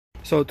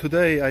So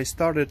today I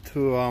started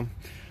to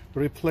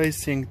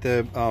replacing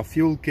the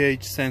fuel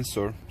gauge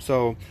sensor.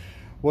 So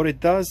what it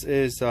does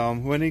is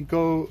when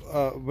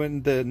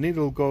the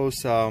needle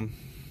goes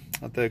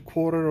at the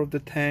quarter of the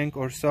tank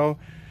or so,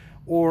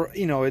 or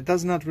it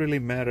does not really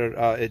matter,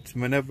 it's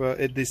whenever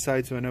it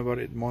decides, whenever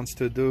it wants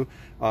to do,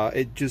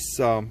 it just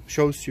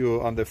shows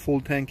you on the full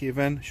tank,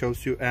 even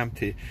shows you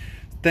empty.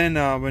 Then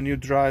when you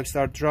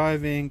start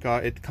driving,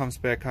 it comes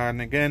back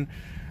on again.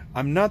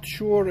 I'm not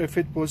sure if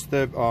it was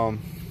the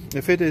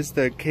if it is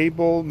the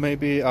cable,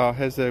 maybe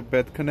has a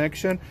bad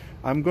connection.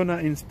 I'm gonna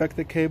inspect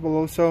the cable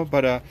also,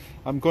 but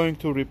I'm going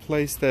to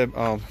replace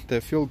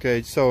the fuel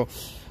gauge. So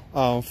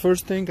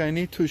first thing I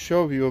need to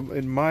show you,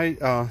 in my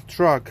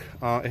truck,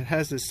 it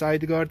has the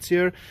side guards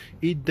here.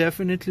 It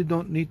definitely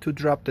don't need to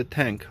drop the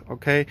tank,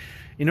 okay?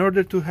 In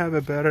order to have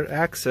a better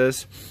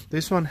access,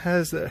 this one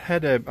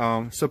had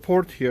a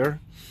support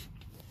here,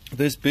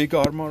 this big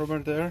arm over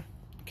there,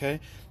 okay?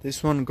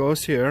 This one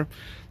goes here.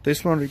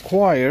 This one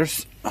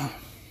requires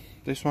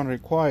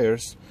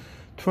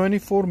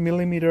 24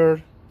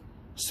 millimeter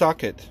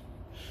socket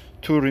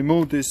to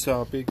remove this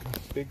big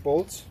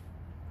bolts.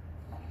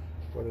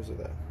 What is it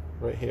at?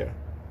 Right here,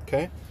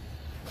 okay?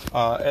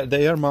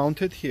 They are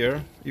mounted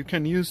here. You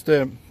can use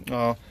the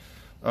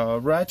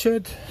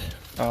ratchet,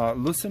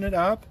 loosen it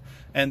up,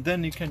 and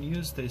then you can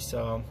use this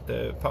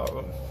the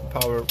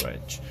power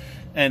wrench.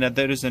 And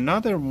there is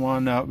another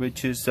one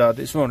which is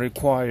this one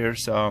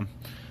requires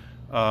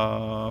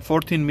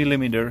 14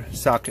 millimeter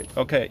socket.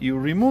 Okay, you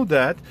remove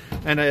that,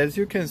 and as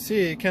you can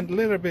see, you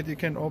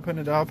can open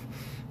it up,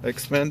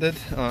 expand it.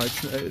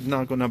 It's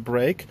not gonna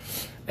break,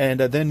 and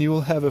then you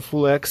will have a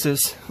full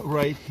access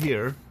right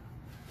here.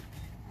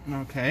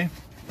 Okay,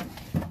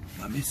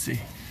 let me see,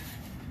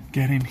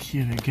 get in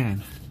here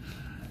again.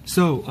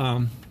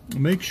 So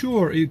make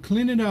sure you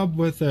clean it up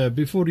with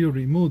before you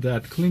remove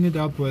that, clean it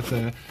up with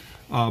a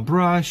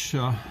brush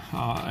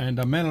and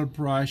a metal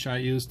brush. I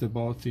used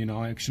both,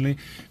 actually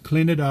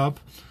clean it up.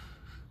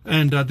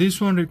 And this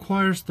one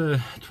requires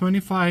the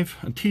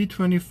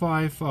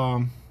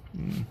T25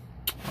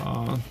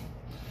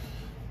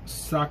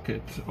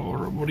 socket,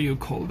 or what do you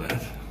call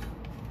that?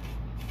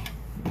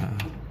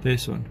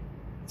 This one,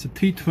 it's a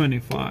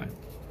T25.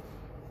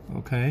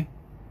 Okay,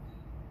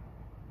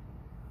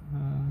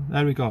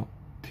 there we go,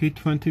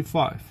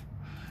 T25.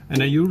 And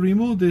then you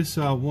remove this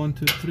 1,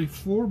 2, 3,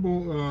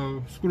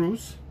 4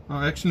 screws,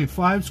 actually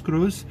 5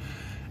 screws,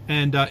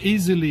 and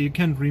easily you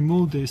can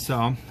remove this.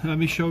 Let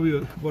me show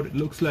you what it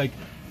looks like.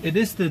 It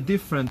is the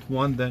different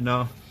one than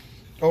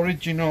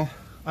original.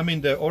 I mean,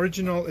 the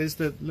original is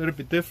the little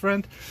bit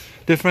different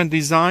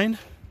design.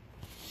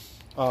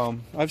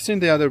 I've seen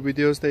the other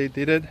videos they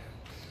did it.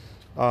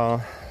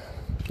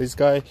 This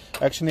guy,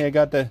 actually I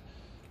got the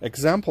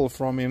example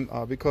from him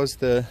because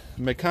the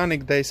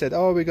mechanic, they said,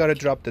 oh, we gotta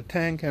drop the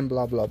tank and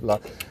blah blah blah,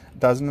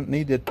 doesn't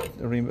need it,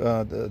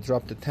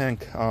 drop the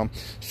tank.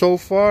 So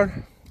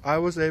far I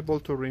was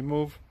able to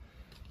remove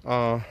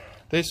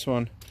this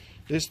one.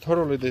 This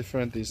totally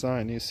different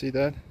design, you see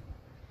that?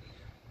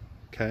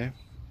 Okay.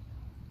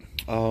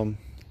 And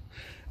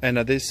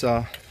this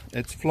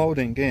it's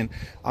floating in.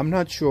 I'm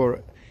not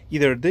sure,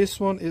 either this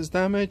one is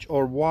damaged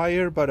or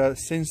wire, but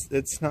since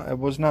it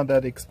was not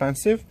that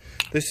expensive,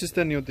 this is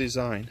the new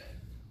design.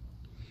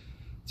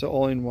 It's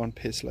all in one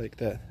piece like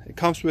that. It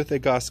comes with a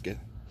gasket.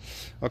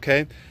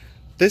 Okay,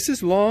 this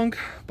is long,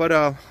 but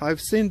I've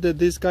seen that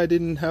this guy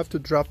didn't have to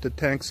drop the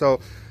tank, so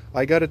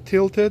I got it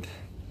tilted,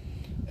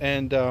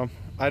 and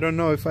I don't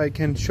know if I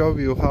can show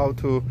you how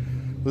to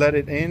let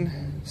it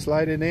in,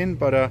 slide it in,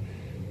 but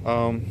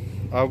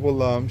I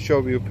will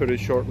show you pretty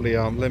shortly.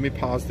 Let me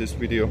pause this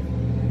video.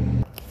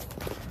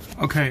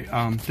 Okay,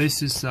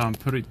 this is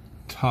pretty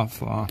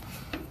tough.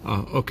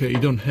 Okay, you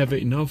don't have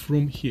enough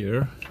room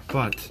here,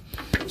 but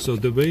so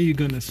the way you're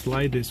gonna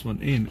slide this one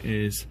in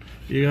is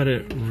you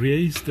gotta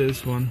raise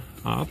this one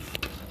up,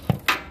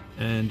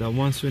 and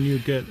once when you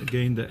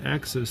gain the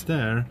access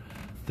there,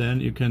 then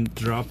you can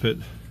drop it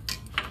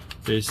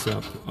this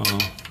up,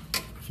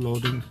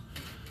 floating,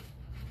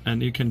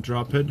 and you can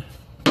drop it,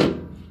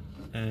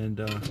 and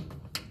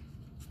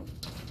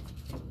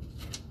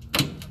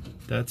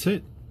that's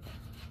it.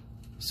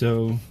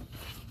 So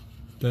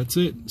that's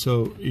it.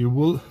 So you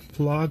will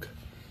plug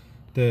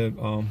the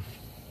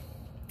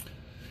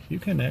you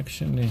can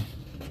actually,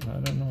 I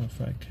don't know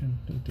if I can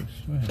do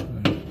this way,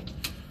 but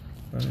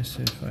let me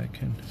see if I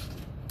can.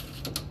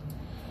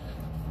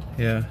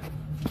 Yeah,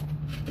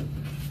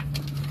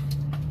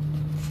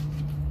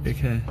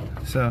 okay,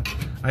 so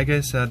I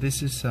guess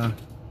this is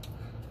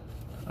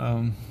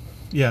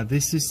yeah,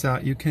 this is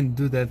you can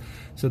do that.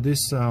 So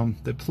this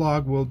the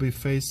plug will be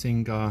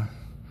facing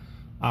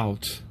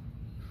out.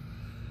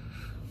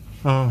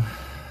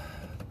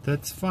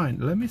 That's fine.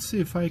 Let me see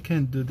if I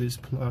can do this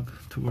plug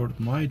toward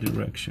my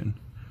direction,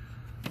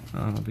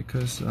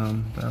 because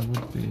that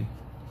would be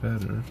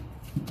better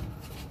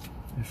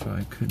if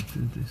I could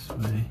do this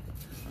way.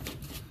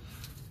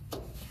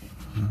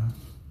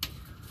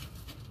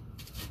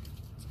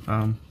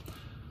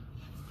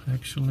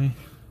 Actually,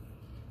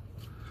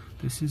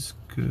 this is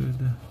good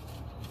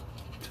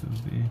to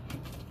be.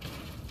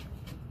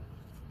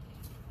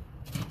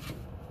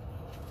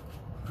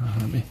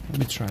 Let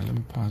me try. Let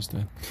me pause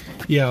that.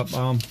 Yeah.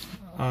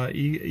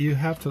 You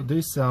have to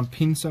this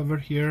pins over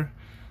here.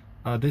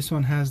 This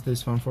one has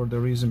this one for the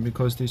reason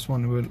because this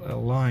one will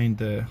align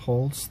the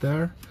holes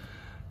there,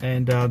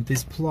 and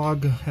this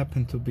plug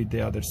happened to be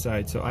the other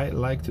side, so I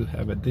like to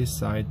have it this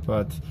side,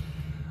 but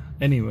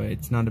anyway,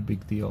 it's not a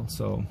big deal.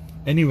 So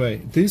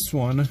anyway, this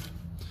one,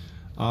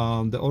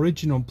 the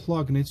original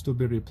plug needs to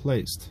be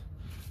replaced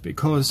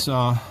because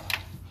let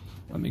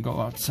me go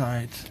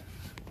outside.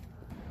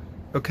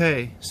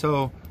 Okay,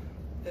 so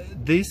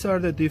these are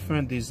the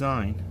different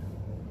design.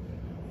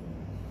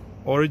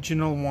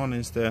 Original one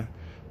is the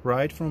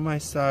right from my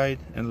side,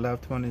 and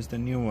left one is the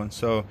new one,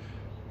 so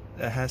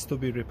it has to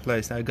be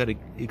replaced.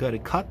 You gotta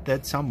cut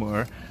that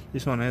somewhere.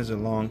 This one has a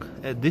long,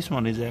 this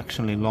one is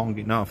actually long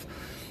enough,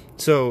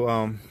 so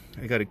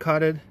I gotta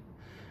cut it,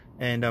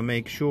 and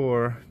make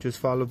sure, just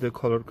follow the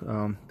color,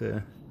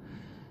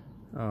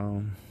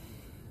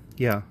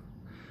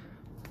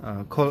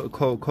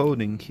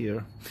 coding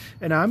here.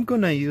 And I'm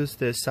gonna use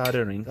the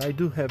soldering. I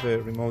do have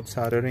a remote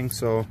soldering,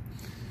 so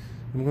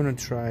I'm gonna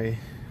try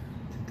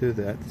to do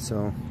that.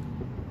 So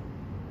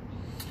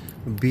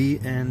B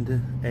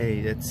and A,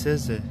 it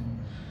says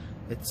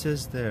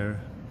there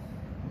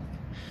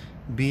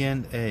B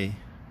and A,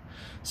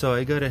 so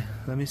I gotta,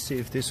 let me see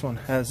if this one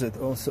has it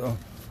also,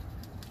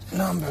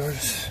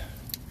 numbers.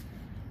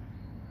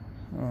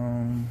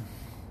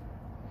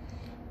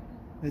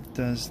 It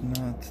does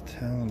not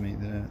tell me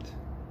that,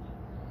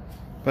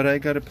 but I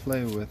gotta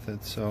play with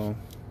it, so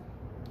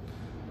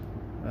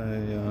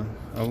I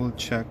will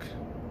check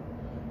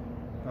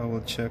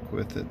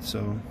with it.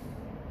 So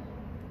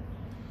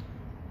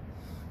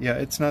yeah,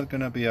 it's not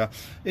gonna be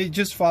it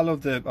just follow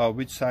the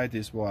which side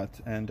is what,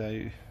 and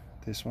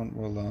this one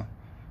will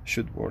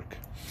should work.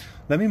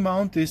 Let me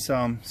mount this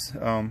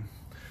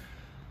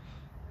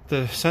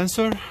the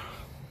sensor,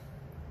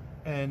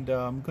 and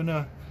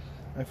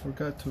I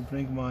forgot to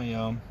bring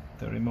my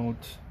the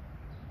remote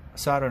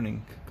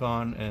soldering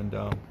gun, and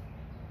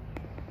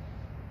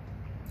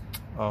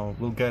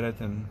we'll get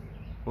it and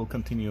we'll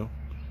continue.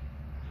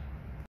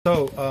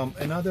 So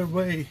another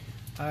way,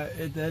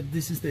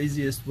 this is the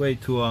easiest way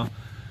to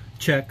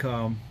check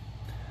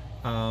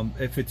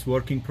if it's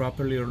working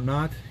properly or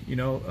not. You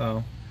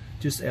know,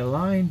 just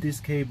align these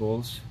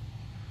cables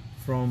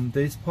from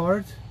this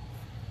part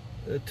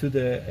to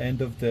the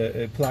end of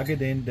the plug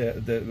it in,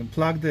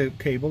 plug the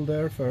cable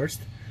there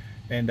first,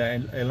 and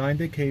align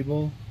the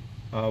cable,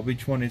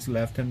 which one is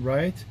left and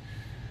right,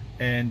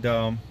 and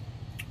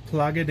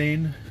plug it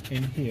in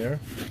here,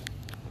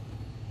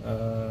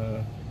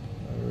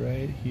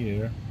 right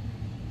here.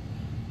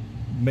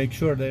 Make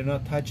sure they're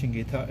not touching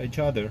each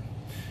other.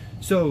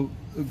 So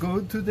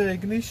go to the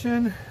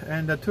ignition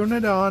and turn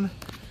it on,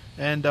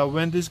 and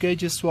when this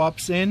gauge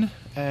swaps in,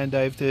 and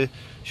if it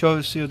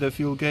shows you the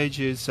fuel gauge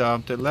is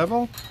the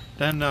level,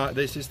 then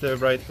this is the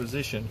right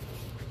position.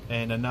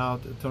 And now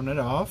turn it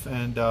off,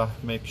 and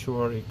make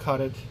sure you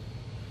cut it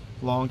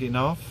long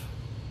enough,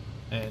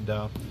 and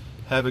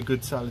have a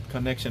good solid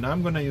connection.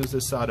 I'm gonna use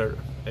the solder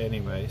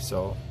anyway,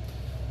 so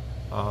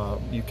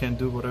you can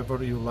do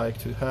whatever you like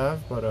to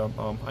have, but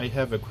I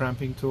have a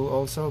cramping tool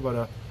also,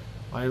 but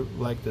I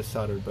like the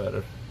solder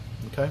better.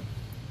 Okay,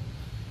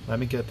 let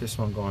me get this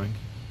one going.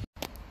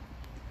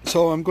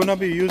 So I'm gonna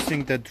be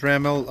using the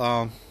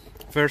Dremel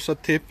Versa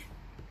tip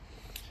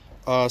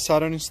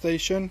soldering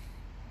station.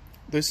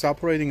 This is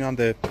operating on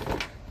the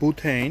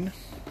butane,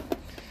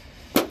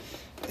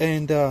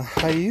 and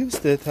I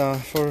used it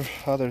for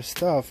other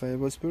stuff. It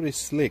was pretty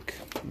slick.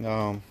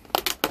 Let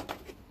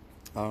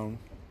me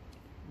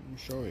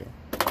show you.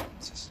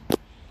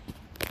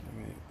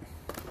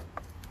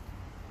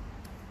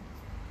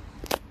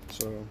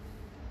 So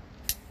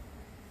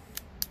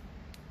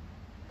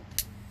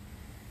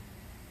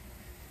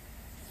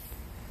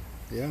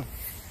yeah,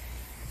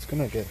 it's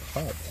gonna get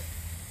hot.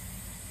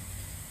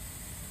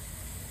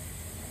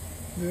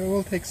 It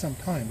will take some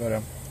time,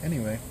 but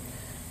anyway,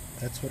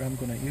 that's what I'm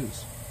gonna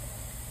use.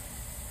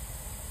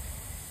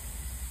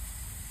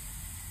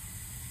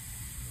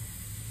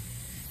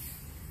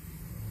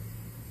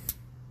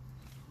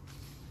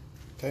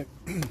 Okay,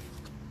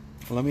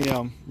 let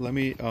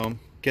me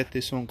get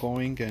this one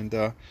going,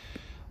 and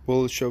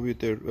we'll show you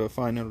the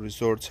final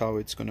results, how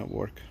it's gonna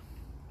work.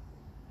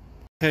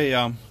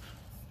 Okay,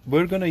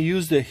 we're gonna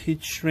use the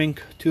heat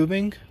shrink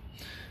tubing.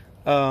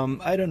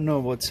 I don't know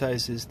what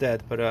size is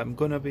that, but I'm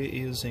gonna be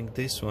using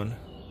this one.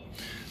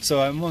 So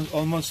I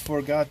almost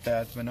forgot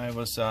that when I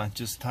was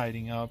just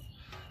tidying up.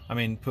 I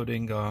mean,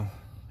 putting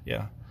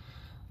yeah,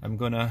 I'm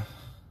gonna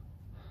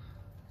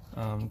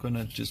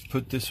just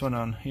put this one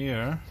on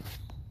here,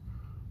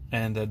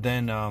 and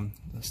then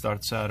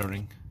start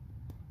soldering,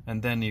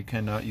 and then you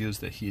can use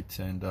the heat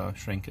and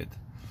shrink it.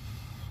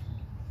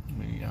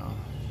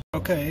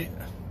 Okay,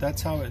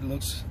 that's how it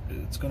looks.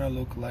 It's gonna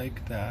look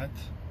like that.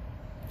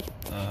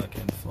 I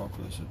can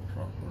focus it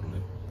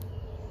properly.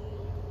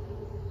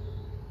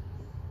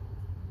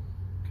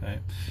 Okay,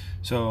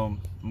 so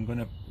I'm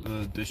gonna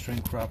the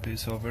shrink wrap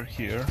is over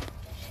here.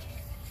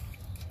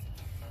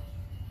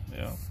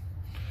 Yeah,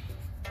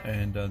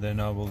 and then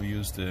I will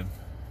use the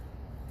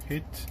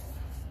heat,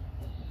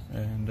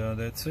 and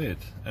that's it,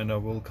 and I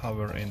will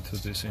cover into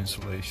this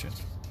insulation.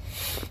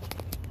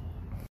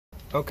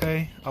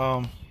 Okay,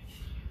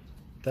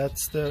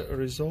 that's the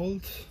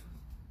result.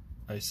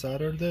 I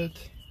soldered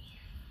it.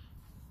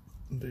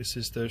 This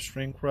is the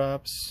shrink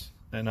wraps,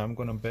 and I'm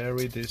gonna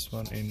bury this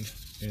one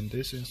in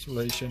this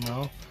insulation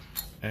now.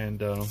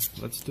 And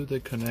let's do the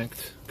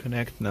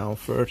connect now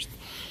first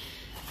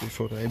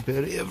before I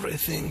bury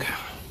everything.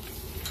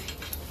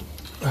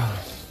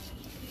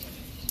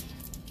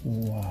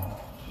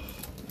 Wow.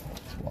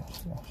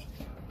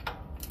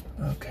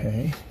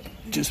 Okay,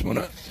 just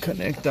wanna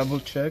connect, double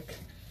check.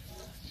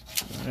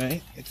 All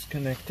right, it's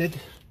connected.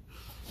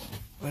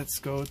 Let's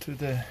go to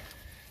the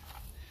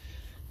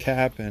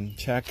cap and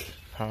check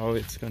how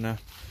it's gonna.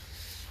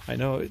 I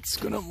know it's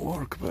gonna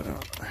work, but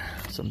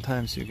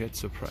sometimes you get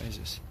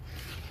surprises.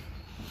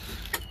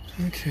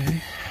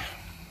 Okay.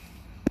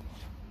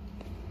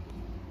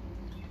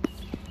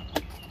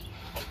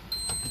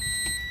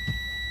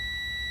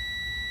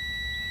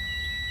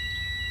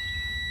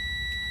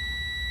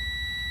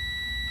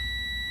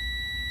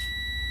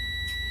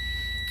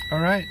 All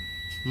right,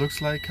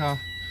 looks like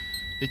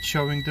it's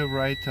showing the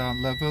right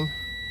level,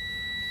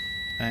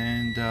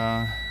 and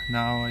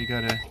now I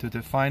gotta do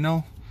the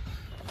final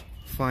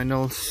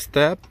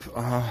step,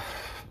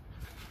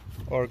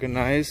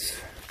 organize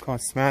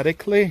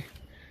cosmetically,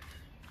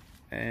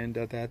 and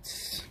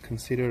that's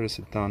considered as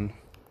done.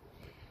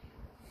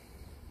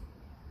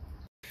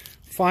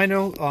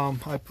 Final,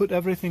 I put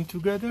everything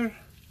together,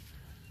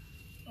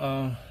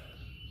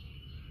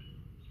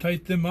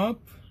 tighten them up,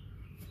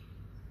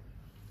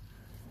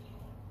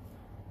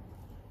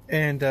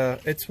 and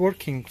it's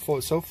working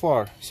so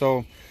far.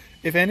 So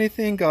if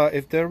anything,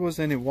 if there was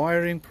any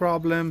wiring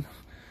problem,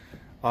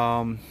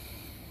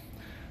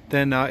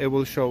 then it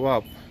will show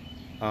up,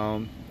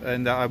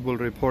 and I will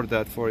report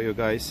that for you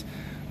guys.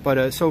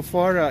 But so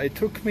far it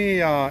took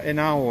me an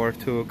hour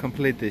to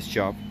complete this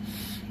job.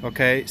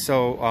 Okay,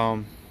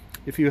 so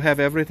if you have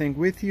everything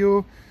with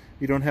you,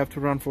 you don't have to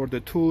run for the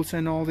tools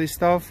and all this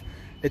stuff.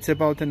 It's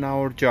about an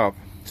hour job.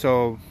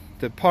 So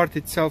the part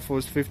itself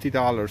was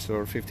 $50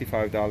 or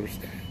 $55,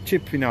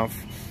 cheap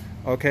enough.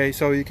 Okay,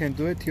 so you can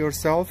do it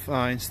yourself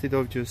instead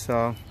of just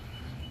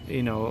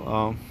you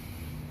know,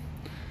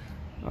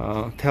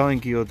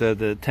 telling you that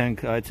the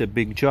tank, it's a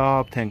big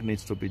job, tank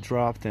needs to be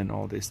dropped and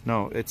all this.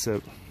 No,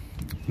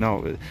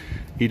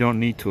 you don't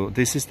need to.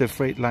 This is the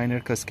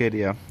Freightliner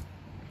Cascadia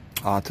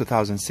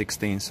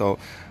 2016, so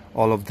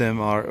all of them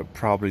are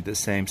probably the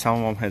same. Some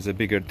of them has a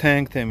bigger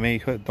tank, they may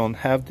don't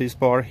have this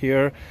bar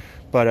here,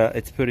 but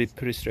it's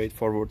pretty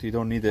straightforward. You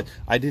don't need it.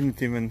 I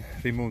didn't even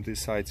remove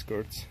these side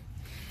skirts.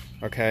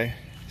 Okay,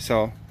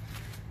 so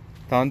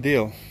done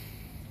deal.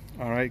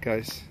 All right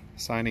guys,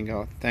 signing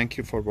out. Thank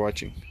you for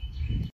watching.